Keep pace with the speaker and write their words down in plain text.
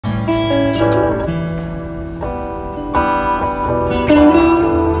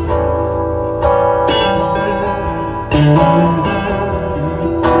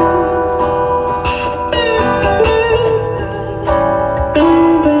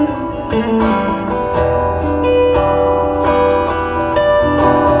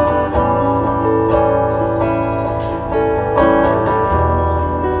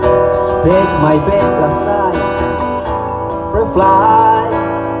my bed last night for a fly.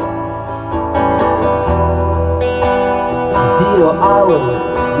 0 hours,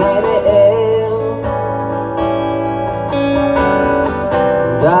 9 AM.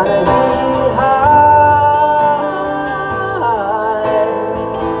 Gonna be high.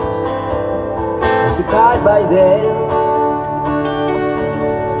 It's a card by then.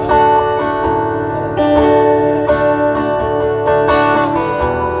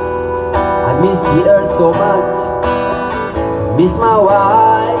 I miss the earth so much. Miss my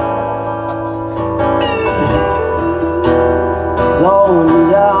wife. It's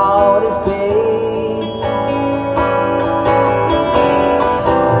lonely out in space.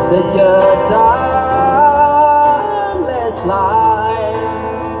 It's such a timeless flight.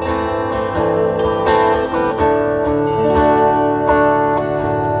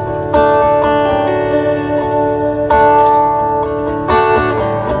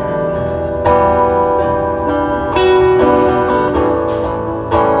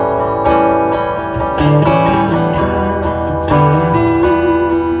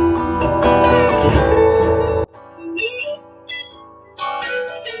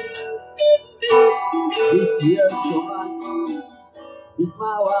 Miss you so much. Miss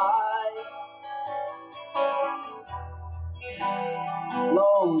my wife. It's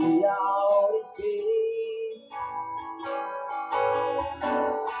lonely out in space.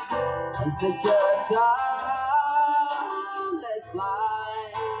 It's such a timeless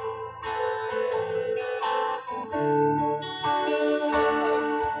flight.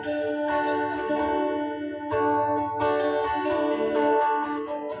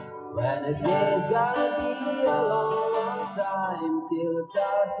 When a day's gonna be a long, long time till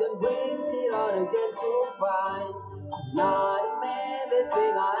 1,000 brings me on again to find I'm not a man that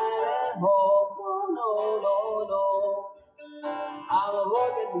think I'm at home. Oh no, no, no. I'm a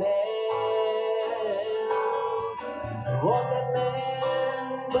rocket man,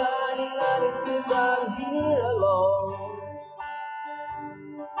 burning out his peace. I'm here alone.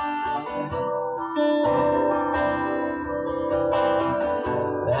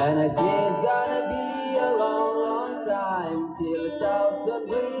 And a day's gonna be a long, long time till 1,000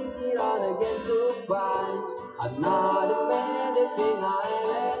 brings me on again to find I'm not a man that think I'm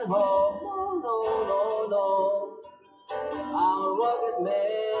at home. No, no, no, no. I'm a rocket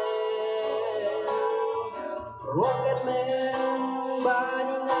man,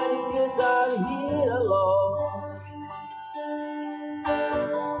 burning out the fuse. I'm here alone.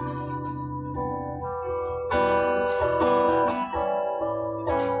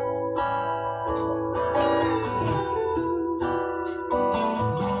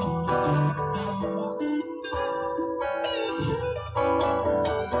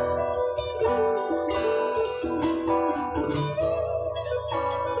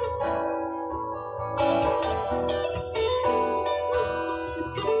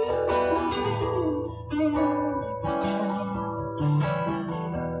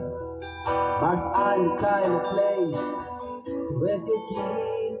 Mars ain't the kind of place to raise your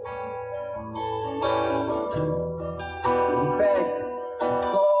kids. In fact, it's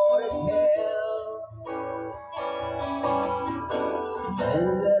cold as hell, and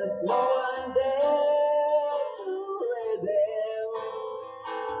there's no one there to raise them.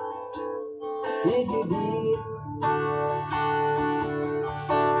 If you did,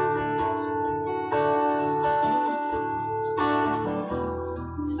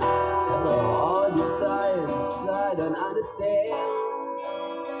 all the science I don't understand.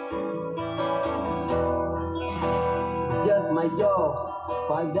 It's just my job,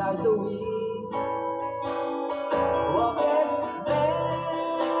 5 days a week.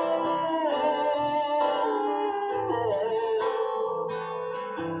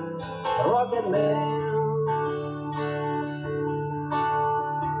 Rocket man.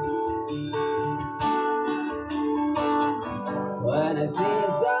 When a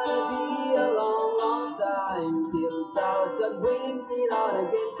day's gonna be a long, long time till 1,000 brings me on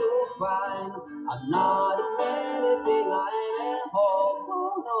again to find I'm not a man that think I'm at home.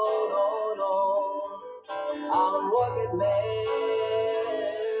 Oh no, no, no. I'm a rocket man,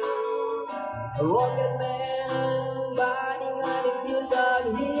 burning out the fuse. I'm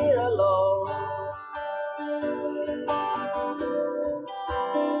here alone.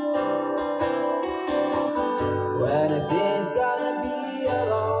 When a day's gonna be a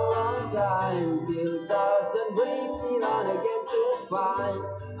long, long time till 1,000 brings me on again to find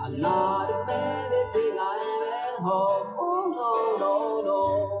I'm not a man that think I'm at home. Oh no, no, no.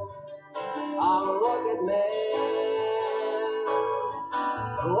 I'm a rocket man,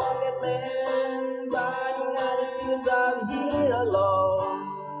 burning out the fuse. I'm here alone.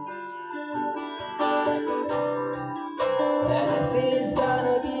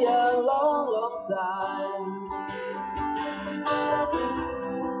 long time.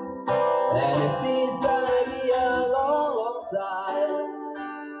 And if it's gonna be a long, long time,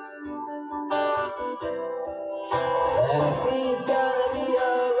 and if it's gonna be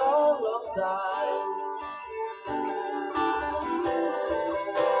a long, long time,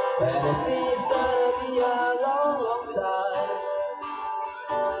 and if it's gonna be a long, long time,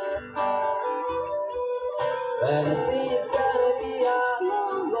 and if it's gonna be a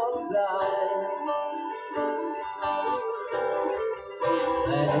long, long time,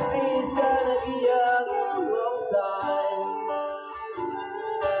 and if it's gonna be a long, long time,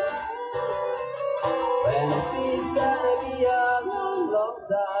 and if it's gonna be a long, long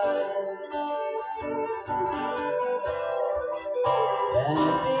time, and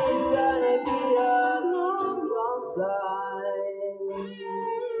if it's gonna be a long, long time.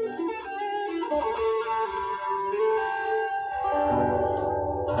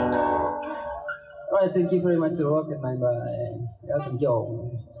 Alright, thank you very much to Rocketman by Elton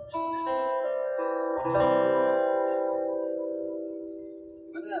John.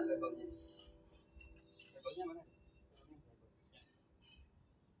 Mana labelnya? Labelnya mana?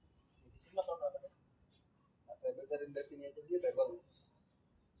 Label dari sini aja dia label.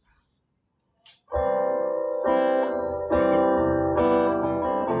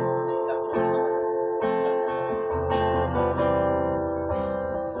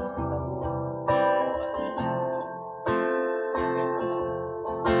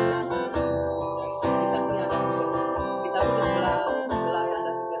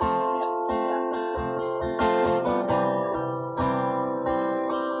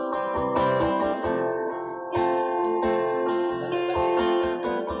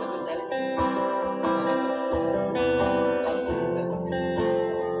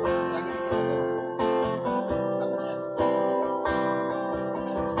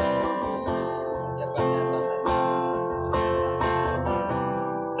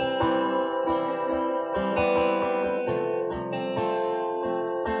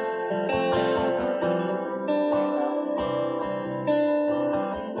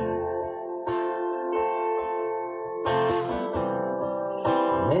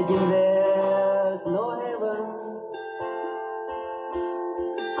 Imagine there's no heaven,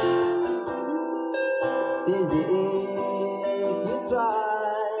 it's easy if you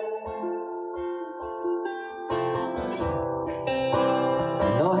try.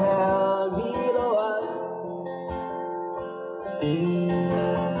 No hell below us,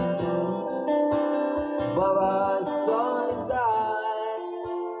 above us sunny sky.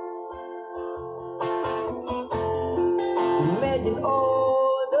 Imagine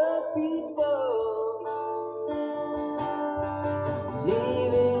all the people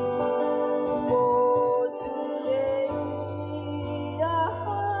living for today.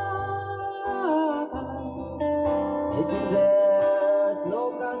 If there's no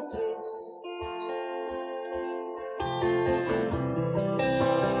countries,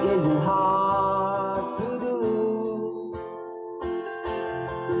 it isn't hard to do.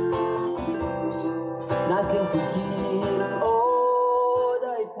 Nothing to kill or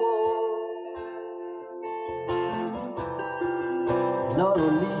die for, no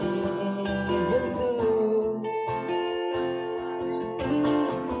religion too.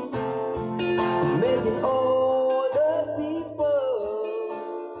 Imagine all the people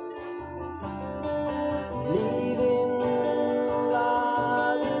living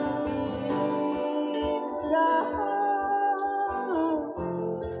life in peace.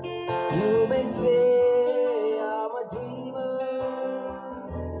 You may say I'm a dreamer,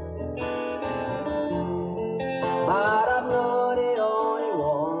 but I'm not the only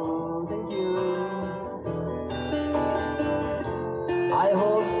one. Thank you. I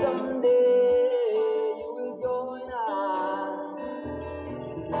hope someday you will join us,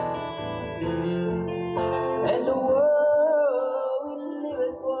 and the world will live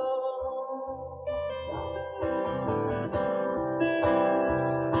as one.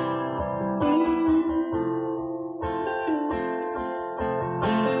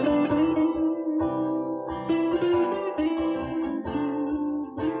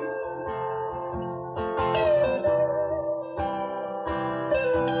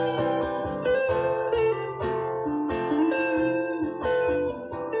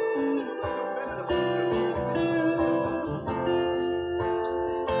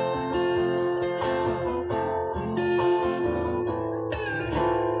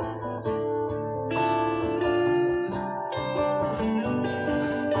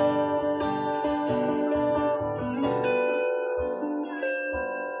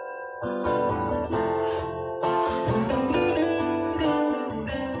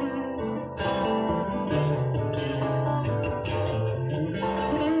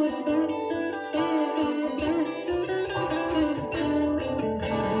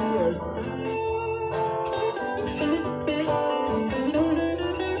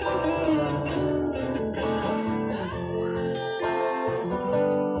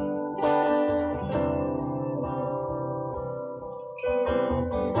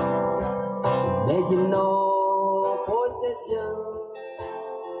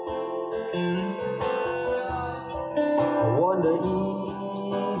 I wonder if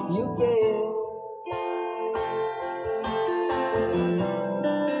you care.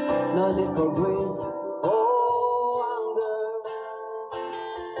 No need for greed or hunger.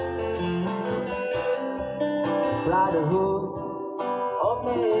 Brotherhood of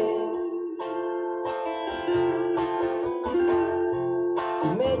men.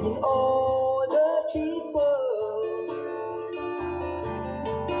 Imagine all the people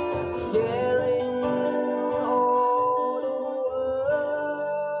sharing all the world.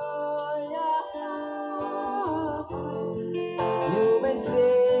 Yeah. You may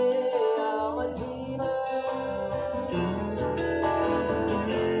say I'm a dreamer,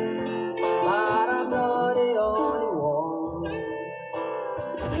 but I'm not the only one.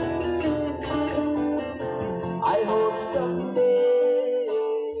 I hope someday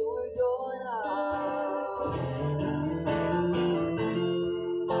you will join us,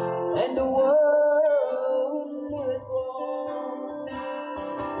 and the world will live as one.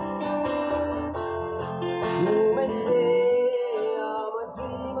 You may say I'm a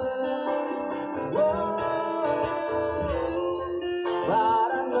dreamer, whoa, but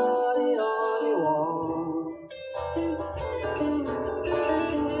I'm not the only one.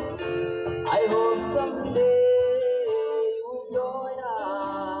 I hope someday you will join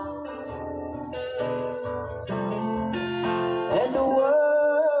us, and the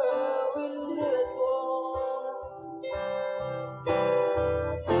world will live as one.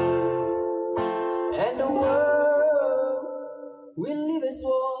 And the world will live as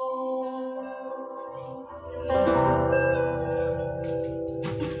one.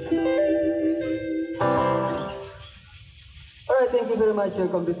 Alright, thank you very much.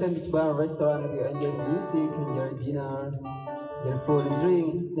 Welcome to Sandwich Bar Restaurant. If you enjoy the music, enjoy dinner, your food and drink.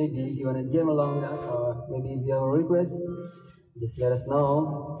 Maybe if you want to jam along with us, or maybe if you have a request, just let us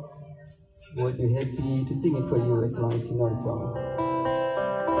know. We'll be happy to sing it for you as long as you know the song.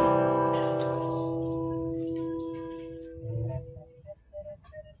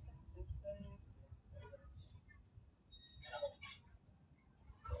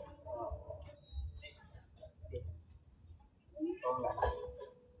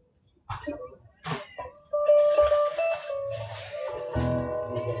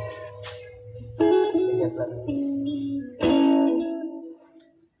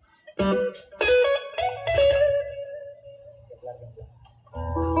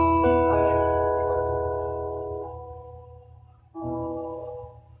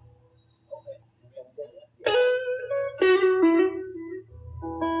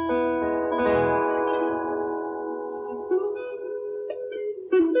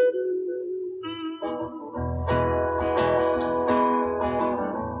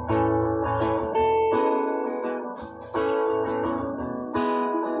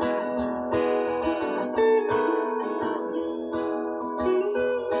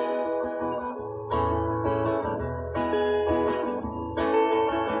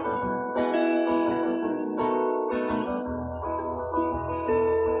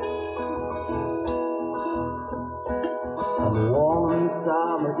 On a warm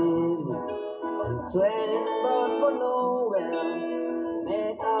summer evening, on a train bound for nowhere,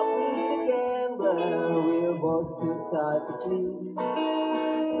 met up with a gambler. We were both too tired to sleep.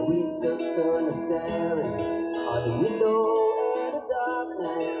 We took turns staring out the window in the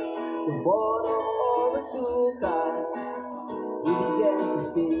darkness. The boredom overtook us. We began to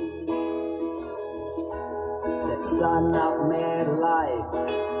speak. Said, "Son, I've met life.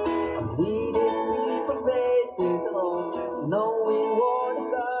 I'm reading people's faces alone, knowing what the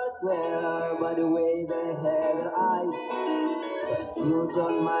cars were by the way they had their eyes. So if you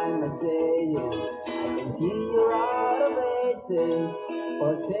don't mind my saying, I can see you're out of aces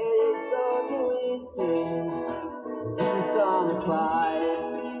for taste of your whiskey. Give me some advice."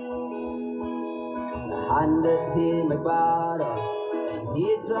 I handed him my bottle, and he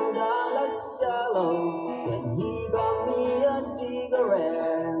drank down like shallow. Then he got me a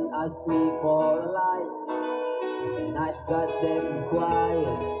cigarette and asked me for a light. The night got deadly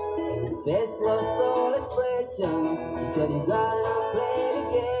quiet, and his face lost all expression. He said, "You gonna play the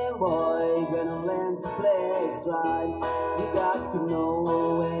game, boy, you gonna learn to play it right. You got to know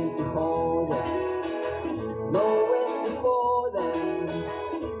when to hold them, know when to hold them,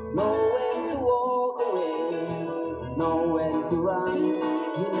 know when to walk away, know when to run.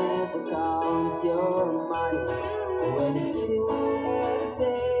 You never count your money when you're sitting at the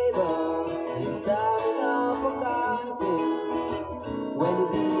table. You're tired enough for counting when the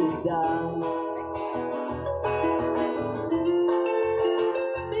deal is done."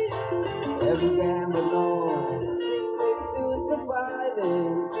 Every gambler knows the secret to surviving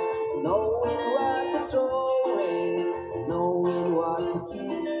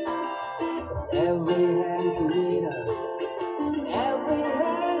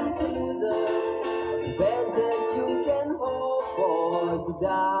voice to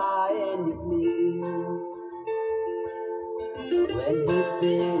die and you sleep. When he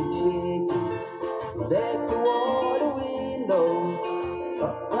feels speaking, back toward the window,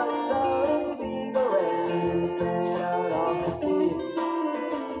 rush out a cigarette, fed out of the sleep.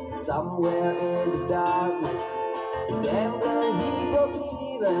 Somewhere in the darkness, the gambler he broke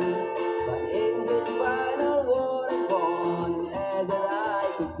even, but in his final word upon air that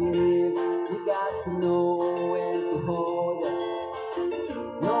I could give, you got to know when to hold them,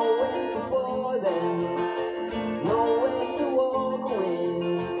 know when to pour them, know when to walk away,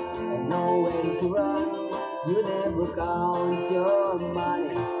 and know when to run. You never count your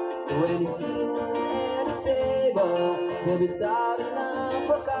money. So when you're sitting at the table, they'll be talking up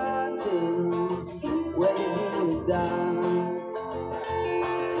for counting when the deal is done.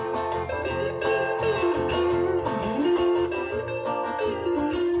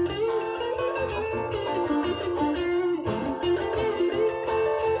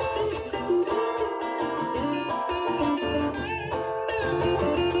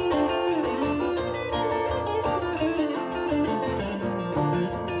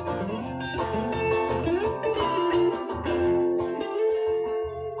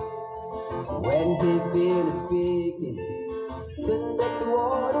 When he feels speaking, send it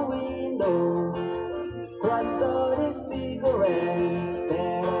toward the window, cross out his cigarette,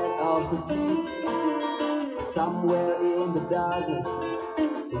 bed off to sleep. Somewhere in the darkness,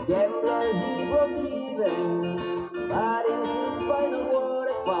 the gambler he broke even, but in his final word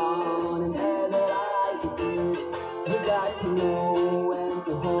I found an air that I could feel. You got to know when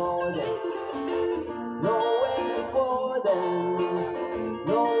to hold them, know when to pour them,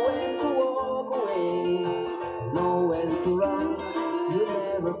 know when to walk away, know when to run. You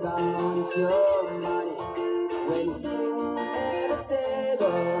never count your money. When you're sitting at a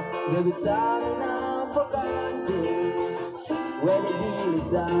table, they'll be talking up for counting. When the deal is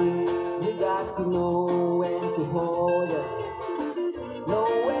done, you got to know when to hold them, know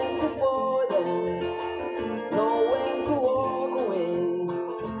when to pour them, know when to walk away,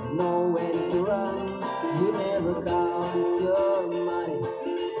 know when to run. You never count your money.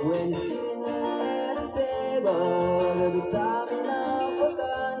 When you're sitting at a table, they'll be talking up for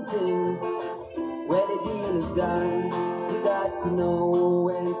counting. When the deal is done, you got to know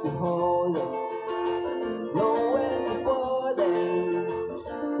when to hold them, know when to pour them,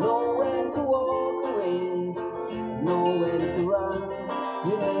 know when to walk away, know when to run.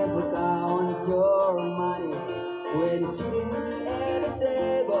 You never count your money. When you're sitting at the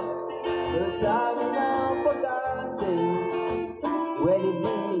table, they're talking up for counting. When the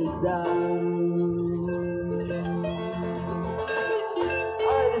deal is done.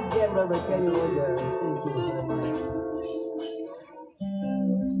 Alright, this is Gambler by Kenny Rogers. Thank you very much.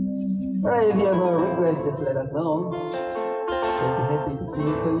 Alright, if you have a request, just let us know. We'll be happy to sing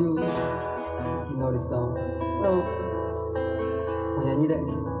it for you. If you know this song. Hello. Mau nyanyi deh.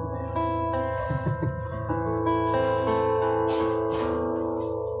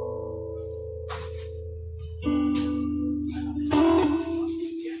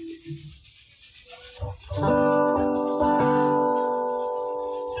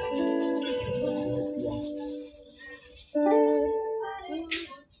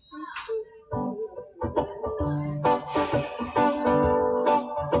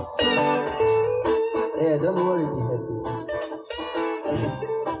 Yeah, don't worry, be happy.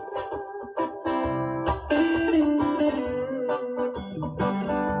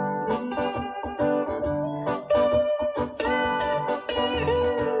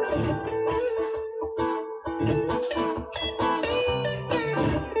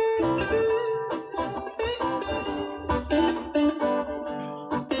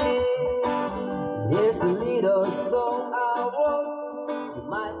 Here's a little song I wrote. You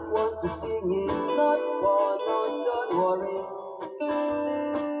might want to sing it, not for not, don't worry.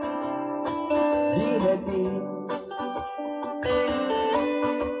 Be happy.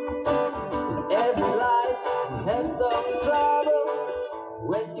 In every life you have some trouble.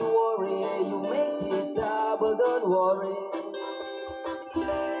 When you worry, you make it double, don't worry.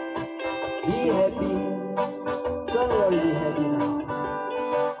 Be happy. Don't worry, be happy now.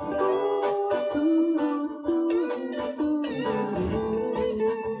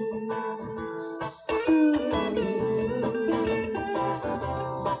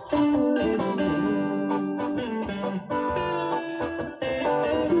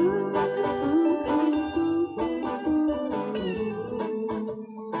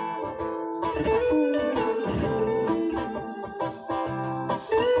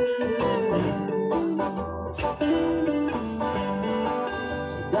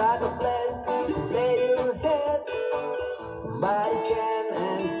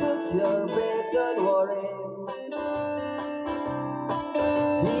 to your bed, don't worry.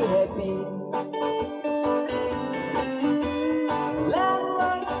 Be happy.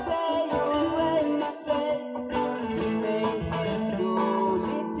 Landlord say your rent is late. You may have to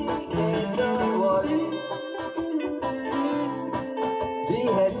litigate, don't worry. Be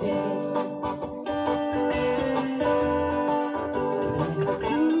happy.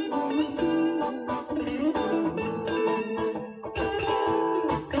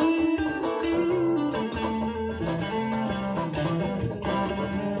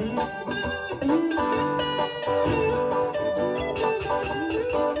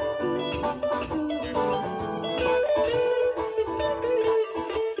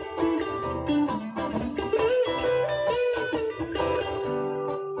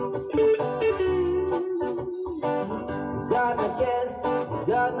 Got a guest,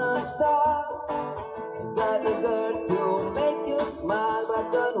 got no star, got a girl to make you smile,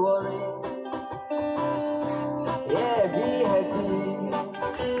 but don't worry. Yeah, be happy.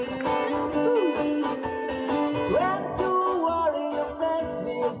 Swear to worry, your friends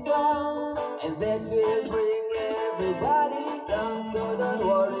will frown, and that will bring everybody down. So don't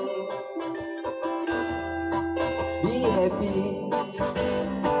worry. Be happy.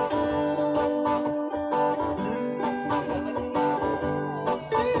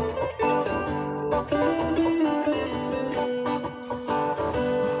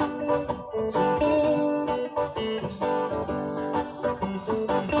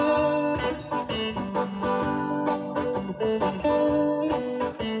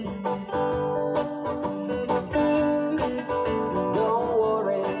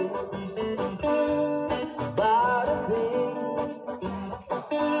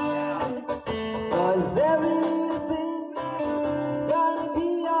 Cause every little thing is gonna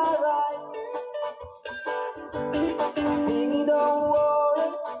be alright. Sing, don't worry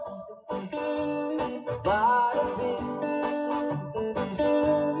about a thing.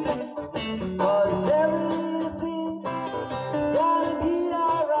 Cause every little thing is gonna be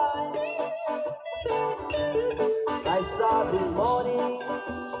alright. I saw this morning,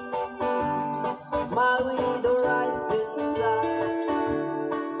 smile with the rising sun.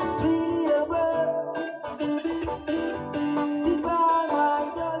 Three little birds sit by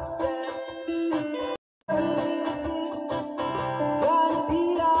my doorstep. Everything is gonna be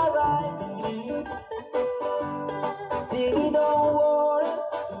alright. Sing, don't worry,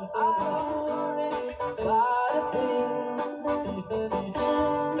 I don't worry about a thing.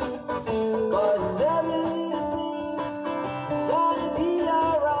 Cause everything is gonna be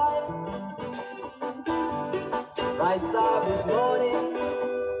alright. Rise up this morning,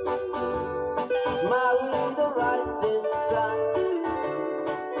 smile with the rising sun.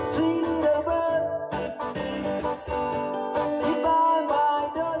 Three little birds sit by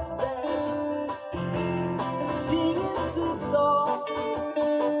my doorstep, singing sweet song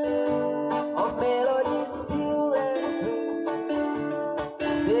of melodies pure and true,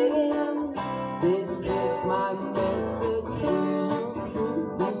 saying, this is my message to you.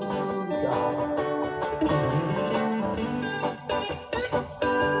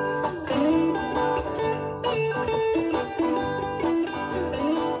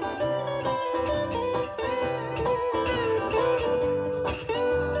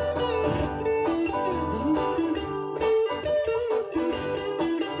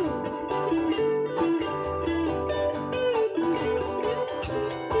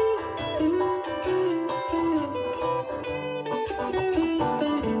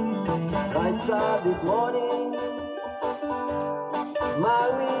 I saw this morning,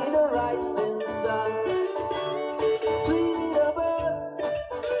 smile with the rising sun. Three little birds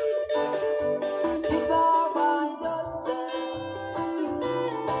sit by my doorstep,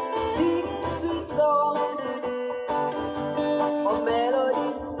 singing sweet song of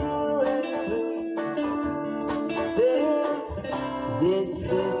melodies pure and true, saying, this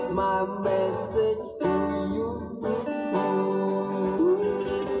is my message to you.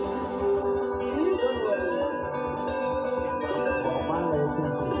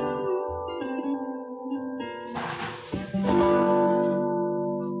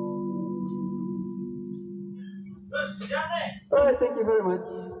 Alright, thank you very much.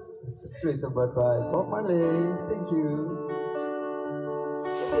 It's written by Bob Marley. Thank you.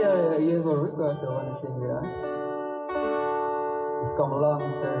 Yeah, you have a request I want to sing with us. Please come along,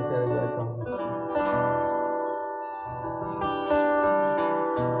 it's very, very welcome.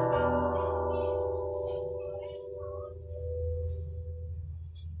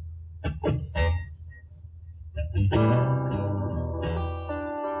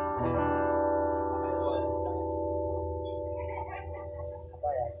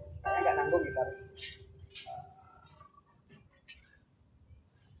 manggung gitar.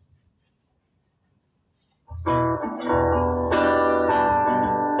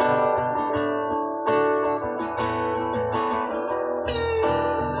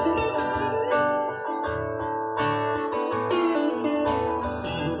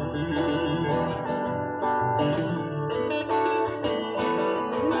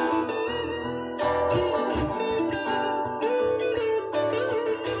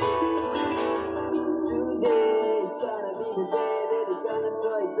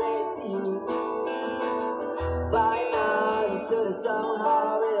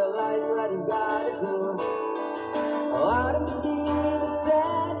 Somehow realize what you gotta do. Oh, I don't believe it's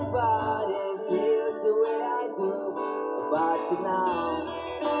anybody feels the way I do about you now.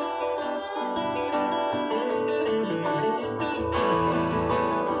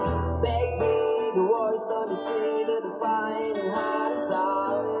 Baby, the voice on the street of the finding how to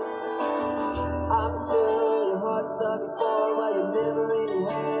sound. I'm sure you heard some before, but you never really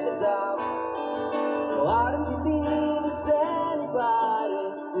had a doubt. Oh, I don't believe it's anybody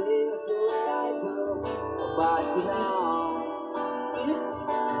feels the way I do about you now.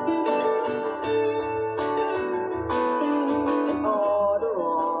 And all the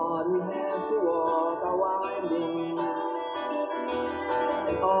road we have to walk are winding,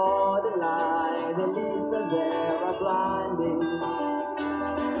 and all the light that leads us there are blinding.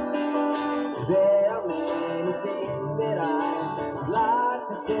 There are many things that I'd like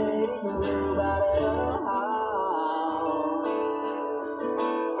to say to you, but I don't know how.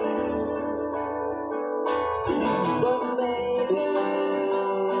 Cause maybe you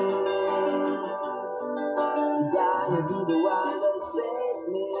gotta be the one that saves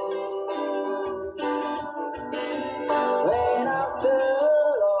me. When after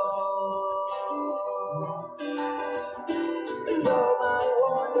all, you're my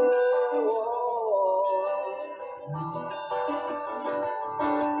wonderwall.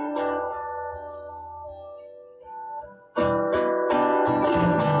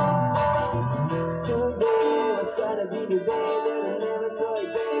 Today was gonna be the day that I never throw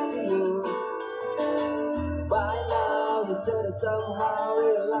it back to you. By now you should have somehow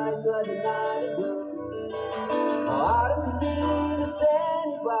realized what you gotta do. Oh, I don't believe there's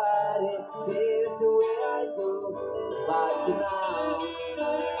anybody feels the way I do about you now.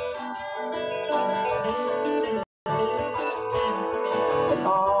 And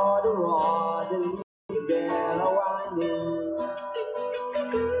all the road that leads there are winding,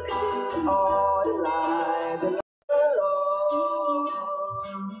 and all the light that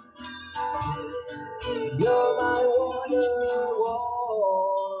you're my wonderwall.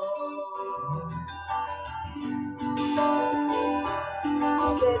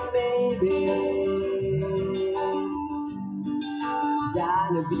 Said maybe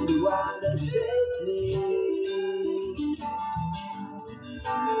gotta be the one that saves me.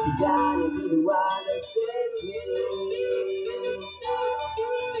 You gotta be the one that saves me.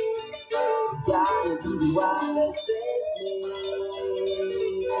 You gotta be the one that saves me.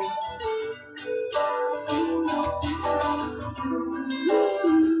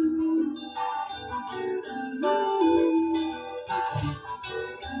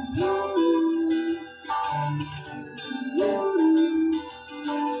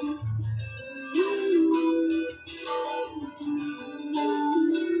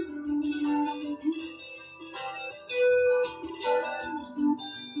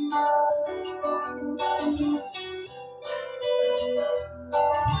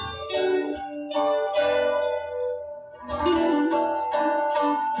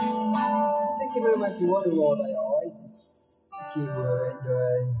 Thank you very much, Wonderwall by Oasis. Thank you,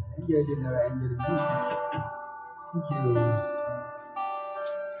 enjoy dinner, enjoy the music. Thank you.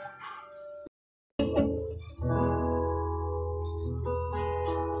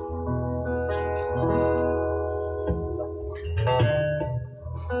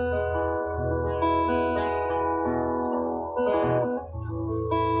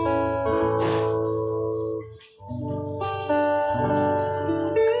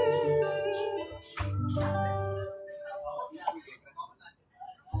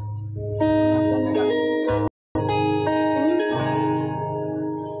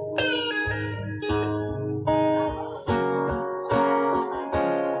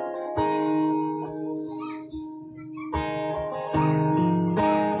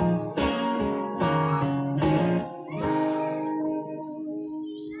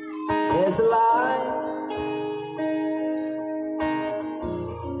 It's a lie,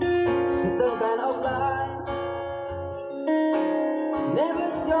 it's some kind of lie. Never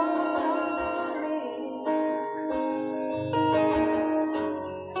showed me.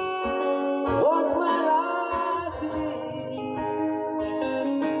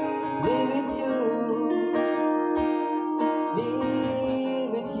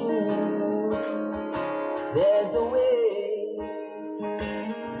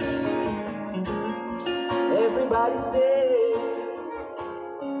 everybody say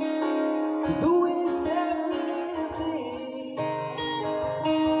to do is everything,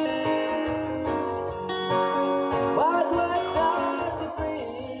 but what does it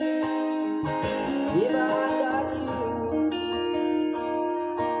bring if I got you?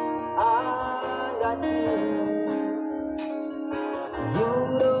 I got you. You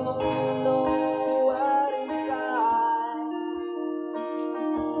don't know what it's like,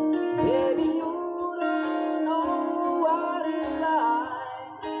 baby. You don't know what it's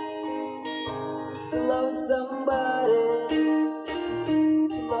like to love somebody,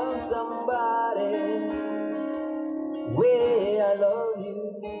 to love somebody way I love you.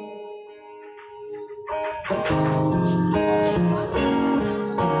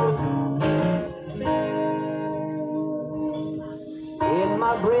 In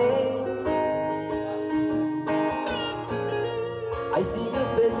my brain, I see your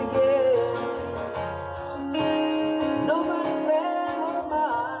face again. No, my friend or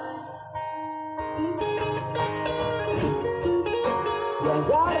mine, you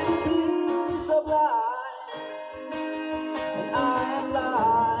got to be so blind, and I am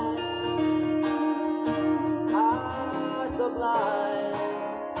blind. I'm so blind.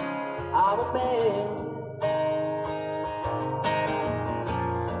 I'm a man.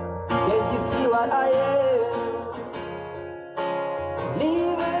 Can't you see what I am?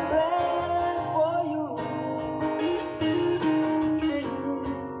 Live and bread for you.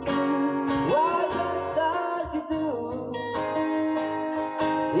 What does it do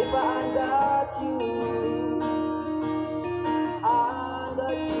if I got you? I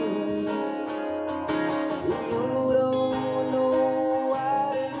got you. You don't know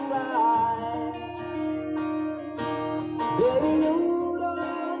what it's like, baby. You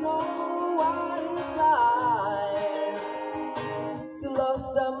don't know what it's like to love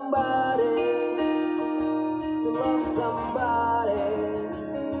somebody, to love somebody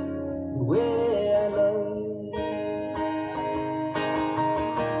the way I love you.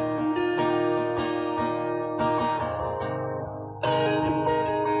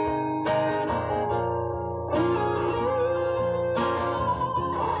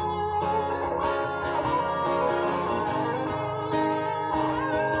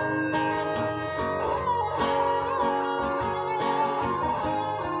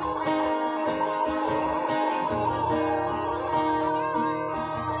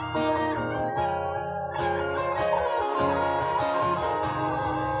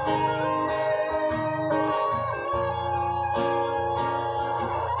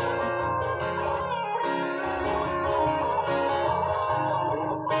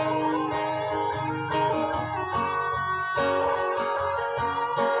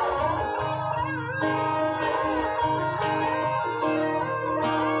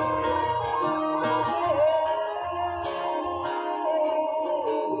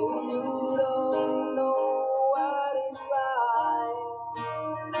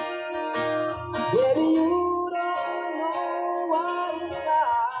 Baby, you don't know what it's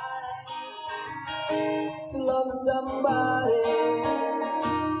like to love somebody,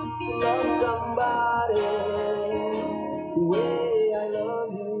 to love somebody the way I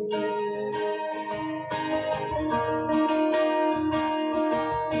love you.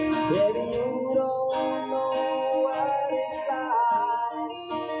 Baby, you don't know what it's like.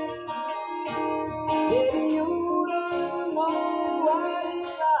 Baby, you don't know what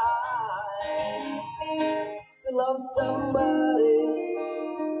it's like to love somebody,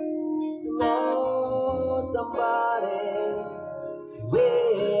 to love somebody the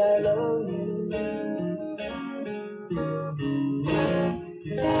way I love you.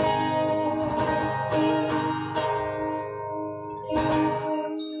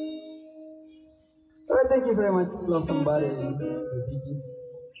 Alright, thank you very much. To love somebody, the Bee Gees.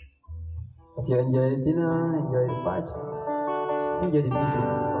 If you enjoy dinner, enjoy the vibes, enjoy the music, of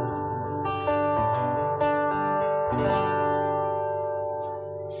course.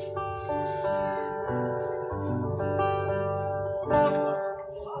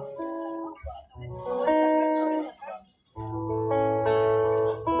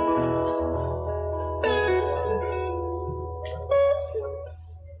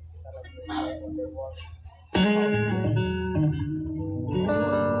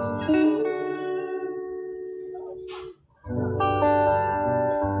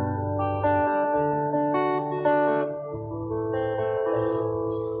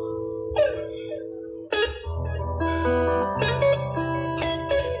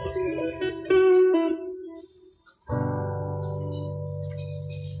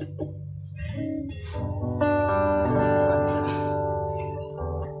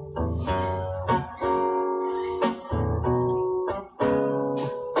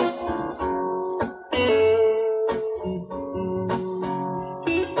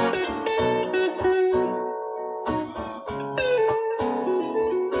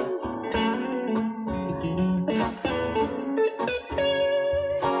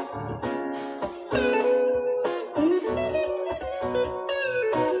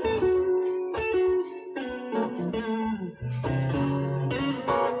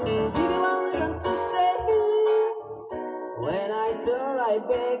 right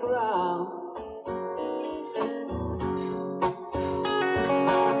back around.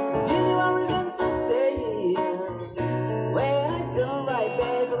 Give me one reason to stay here when I turn right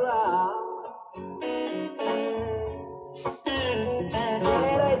back around.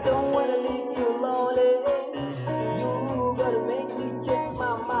 Said I don't wanna leave you lonely. You gotta make me change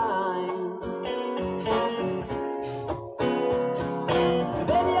my mind.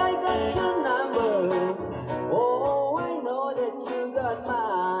 Baby, I got your number. Oh, I know that you got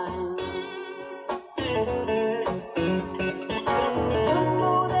mine. You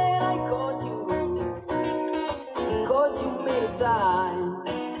know that I caught you many times.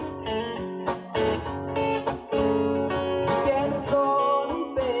 You can call me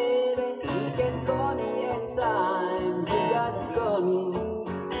baby, you can call me anytime. You got to call me.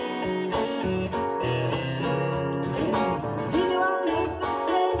 Give me one look to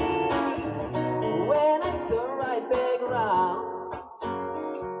stay when I turn right back around.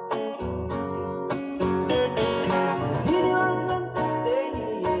 Give me one reason to stay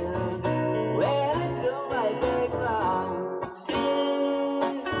here when I turn right back around.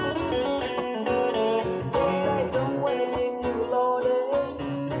 Said I don't wanna leave you lonely.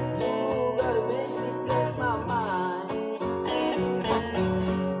 You gotta make me change my mind.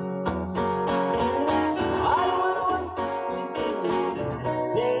 I don't wanna want to squeeze me.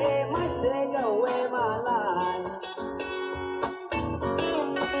 They might take away my life.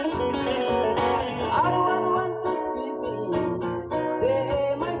 I don't wanna want to squeeze me.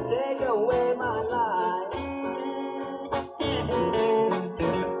 They might take away my life.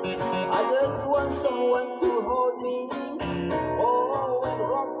 I just want someone to hold me, oh, and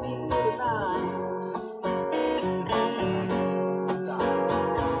rock me to the night.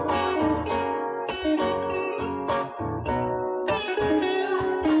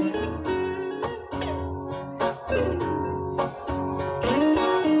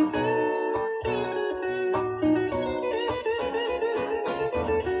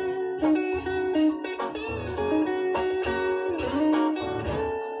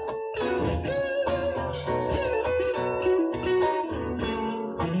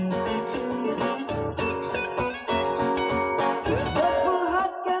 This faithful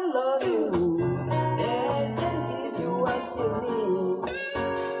heart can love you, yes, and give you what you need.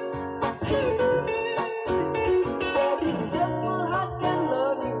 Say this faithful heart can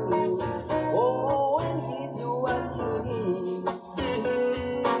love you, oh, and give you what you need.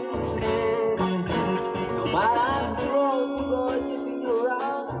 No matter I'm too old to go to see you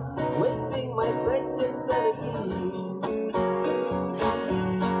around, wasting my precious energy.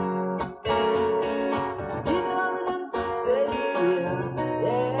 Give me one reason to stay here,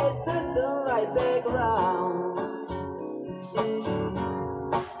 yes, I turn right back around.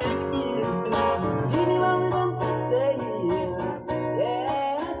 Give me one reason to stay here,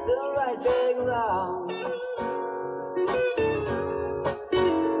 yeah, I turn right back around.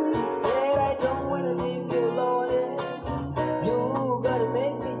 Said I don't wanna leave you lonely. You gotta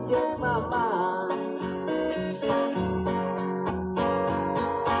make me change my mind.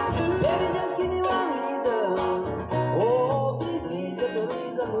 Baby, just give me one reason. Oh, give me just a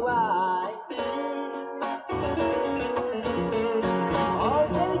reason why. Oh,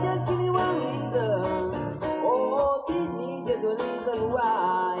 baby, just give me one reason. Oh, give me just a reason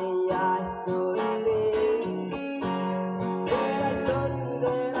why I should stay. Said I told you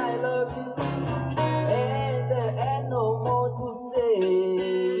that I love you, and there ain't no more to say.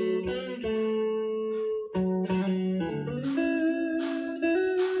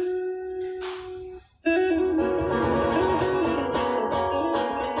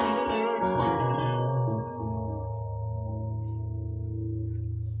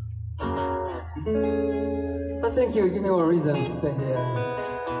 But thank you, give me one reason to stay here.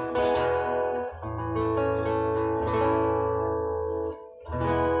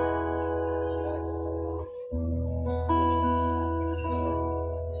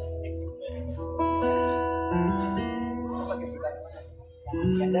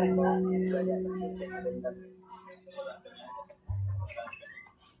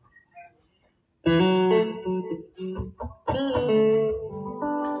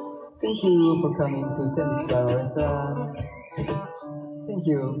 Thank you for coming to Sandwich Bar Restaurant. Thank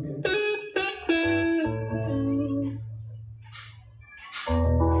you.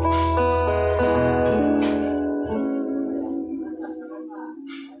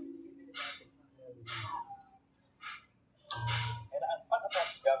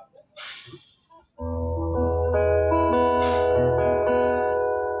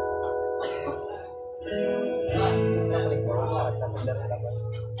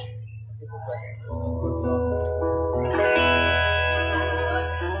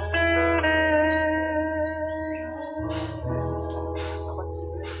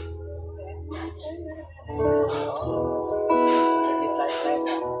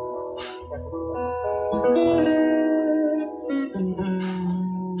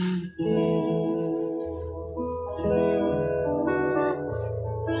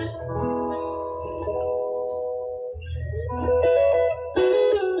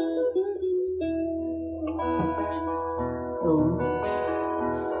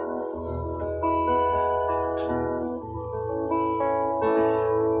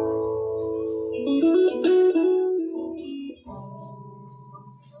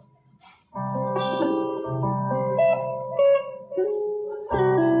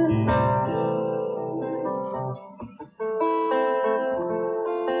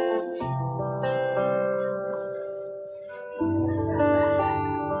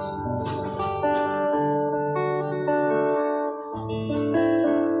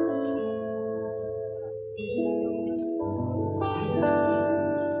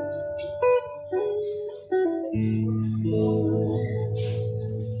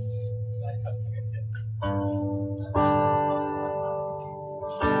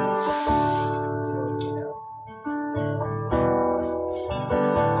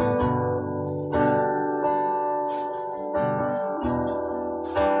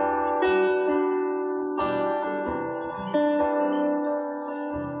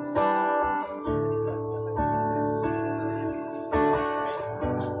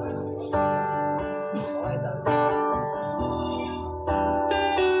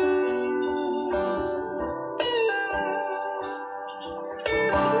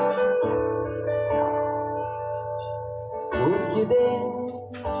 you dance?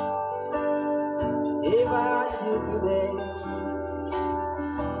 If I asked you to dance,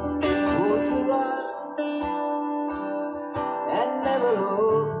 would you run and never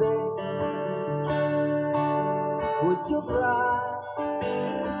look back? Would you cry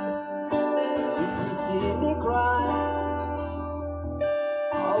if you see me cry?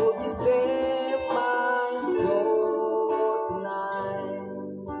 Or would you save my soul tonight?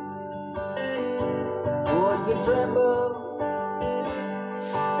 Would you tremble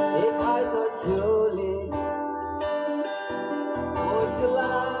if I touch your lips? Would you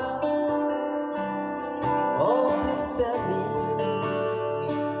laugh? Oh, please tell me.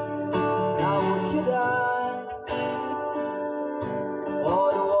 Now would you die for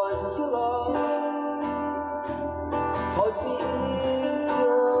the ones you love? Hold me into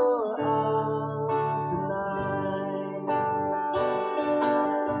your arms tonight.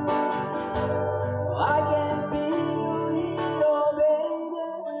 I can feel your baby.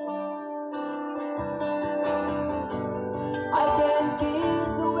 I can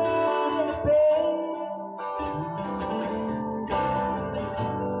kiss away the pain.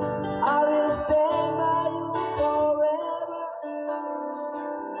 I will stand by you forever.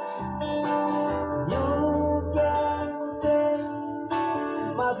 You can take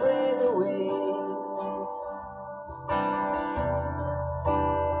my breath away.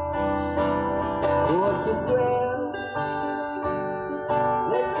 Would you swear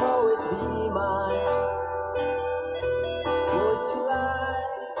let's always be mine? Would you lie?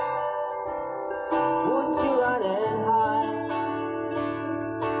 Would you run and hide?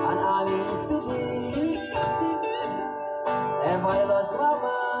 And I'm in too deep. Have I lost my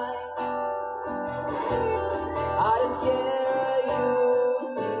mind? I don't care,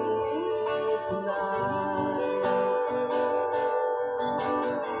 you need tonight.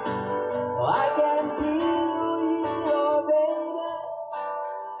 I can feel your baby.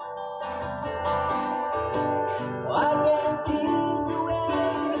 I can kiss away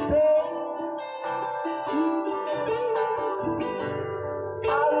the pain.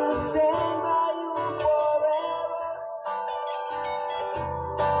 I will stand by you forever.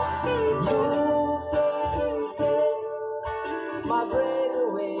 You can take my breath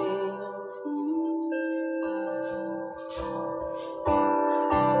away.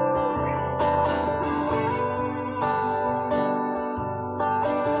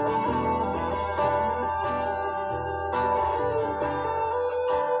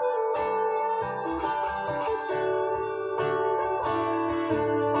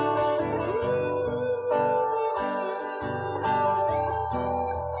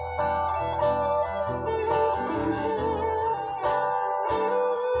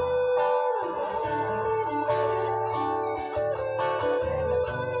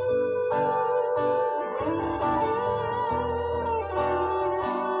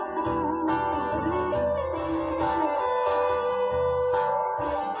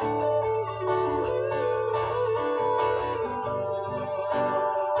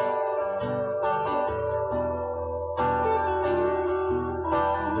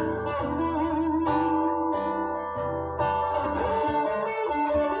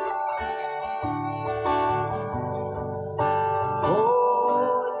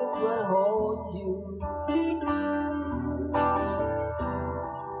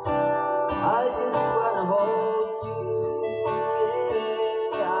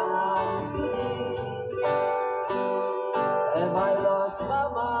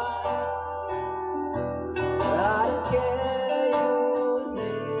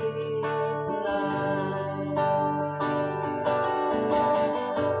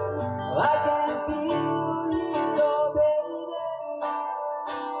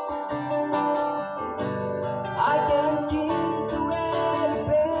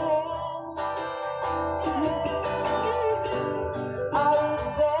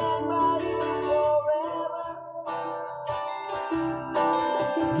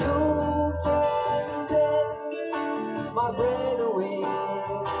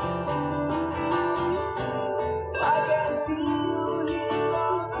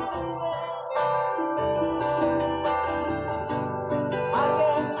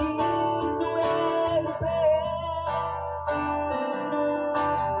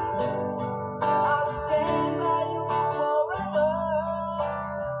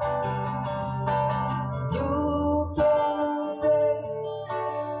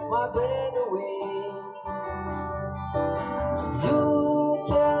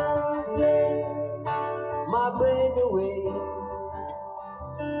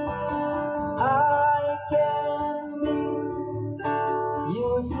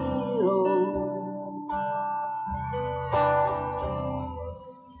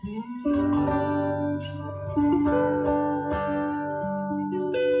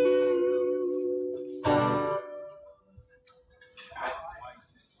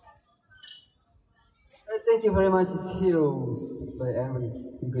 Thank you very much, it's Heroes by Emily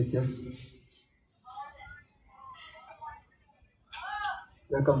Iglesias.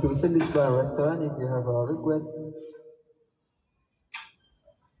 Welcome to Sandwich Bar Restaurant. If you have a request,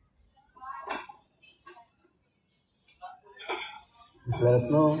 just let us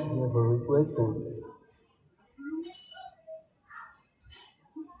know. If you have a request.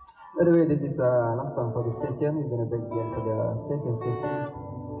 By the way, this is last song for this session. We're gonna back again for the second session.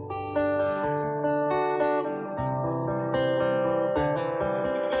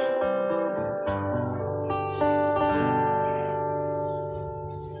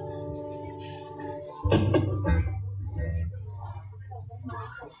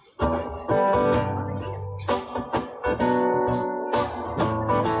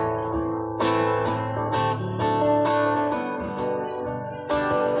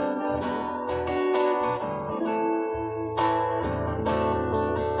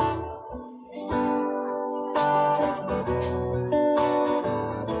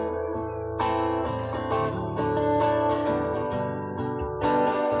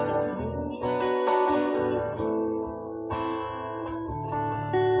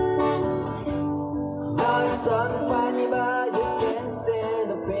 Sun funny, but I just can't stand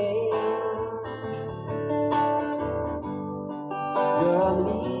the pain. Girl, I'm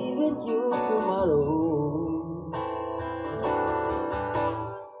leaving you tomorrow.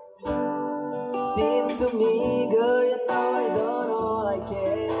 Seem to me, girl, you know I done all I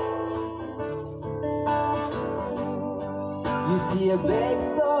can. You see a bag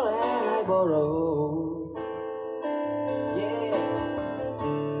stole and I borrow. Yeah.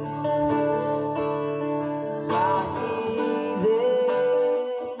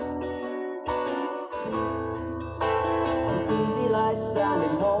 Like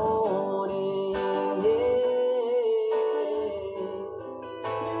Sunday morning, yeah.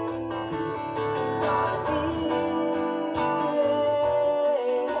 It's not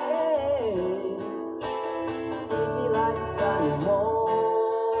easy like Sunday morning.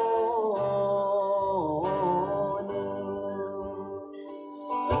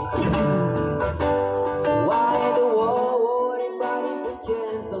 Why in the world would anybody put a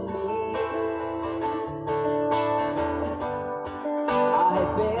chance on me? I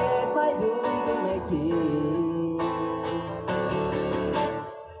paid my dues to make it.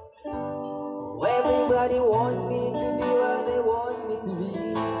 Everybody wants me to be what they want me to be.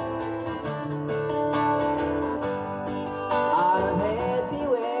 I'm not happy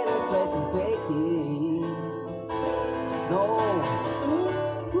when I try to fake it. No,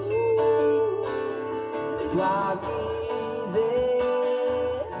 it's not easy.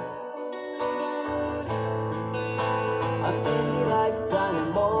 I'm easy like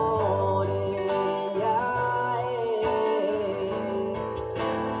Sunday morning, yeah.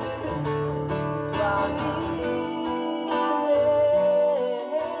 It's not easy.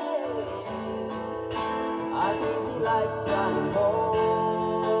 I'm easy like Sunday morning.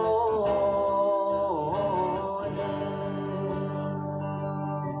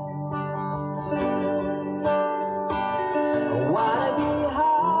 I wanna be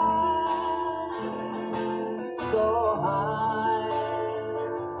high, so high.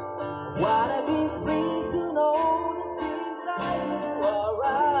 Wanna be free to know the things I do are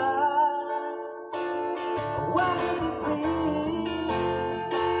right. Wanna be free,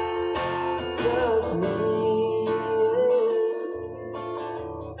 just me.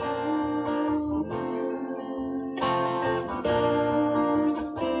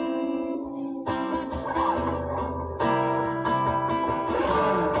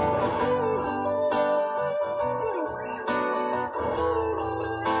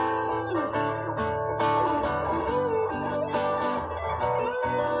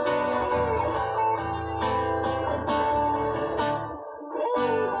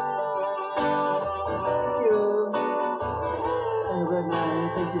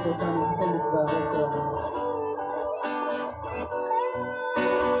 Thank you for coming to Sandwich Bar Restaurant.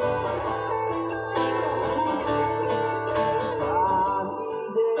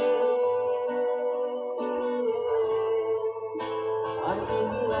 I'm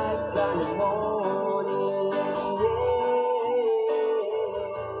easy like Sunday morning, yeah.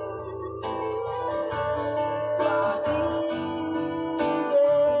 So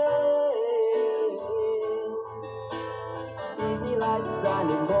easy like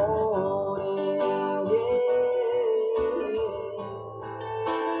Sunday morning, yeah.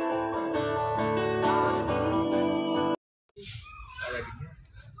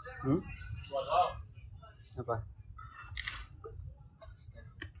 Apa?